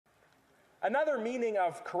Another meaning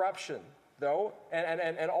of corruption, though,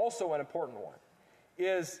 and also an important one,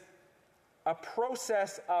 is a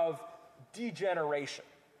process of degeneration.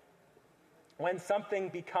 When something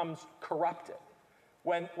becomes corrupted,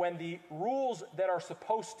 when the rules that are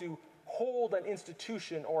supposed to hold an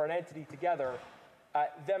institution or an entity together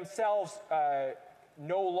themselves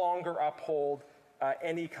no longer uphold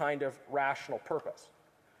any kind of rational purpose.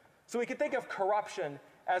 So we can think of corruption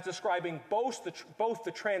as describing both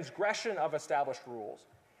the transgression of established rules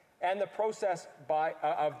and the process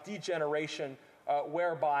of degeneration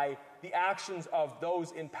whereby the actions of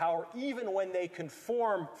those in power, even when they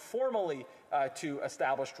conform formally to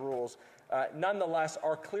established rules, nonetheless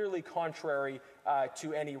are clearly contrary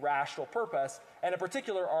to any rational purpose, and in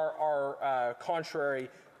particular are contrary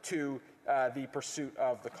to the pursuit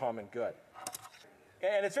of the common good.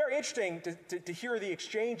 And it's very interesting to hear the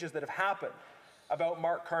exchanges that have happened about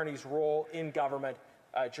Mark Carney's role in government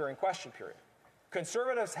during question period.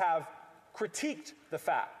 Conservatives have critiqued the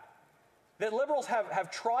fact that Liberals have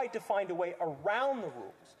tried to find a way around the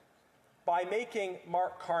rules by making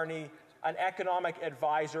Mark Carney an economic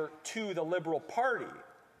advisor to the Liberal Party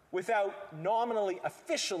without nominally,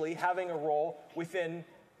 officially having a role within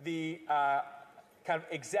the kind of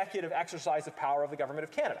executive exercise of power of the Government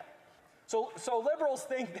of Canada. So Liberals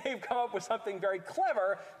think they've come up with something very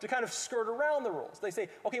clever to kind of skirt around the rules. They say,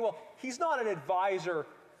 okay, well, he's not an advisor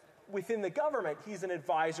within the government, he's an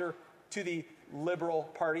advisor to the Liberal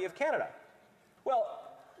Party of Canada. Well,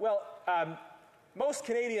 most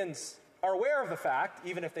Canadians are aware of the fact,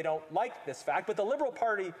 even if they don't like this fact, but the Liberal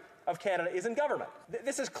Party of Canada is in government.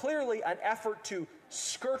 This is clearly an effort to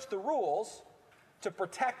skirt the rules to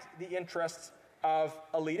protect the interests of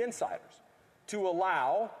elite insiders, to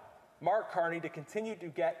allow Mark Carney to continue to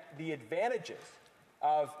get the advantages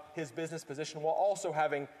of his business position while also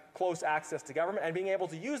having close access to government and being able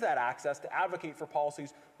to use that access to advocate for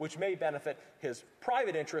policies which may benefit his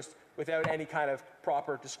private interests without any kind of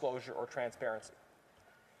proper disclosure or transparency.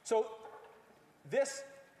 So this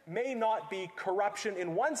may not be corruption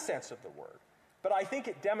in one sense of the word, but I think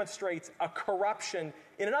it demonstrates a corruption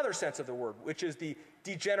in another sense of the word, which is the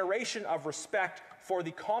degeneration of respect for the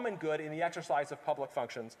common good in the exercise of public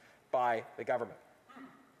functions by the government.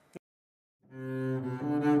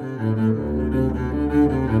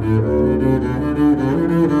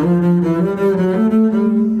 Thank you.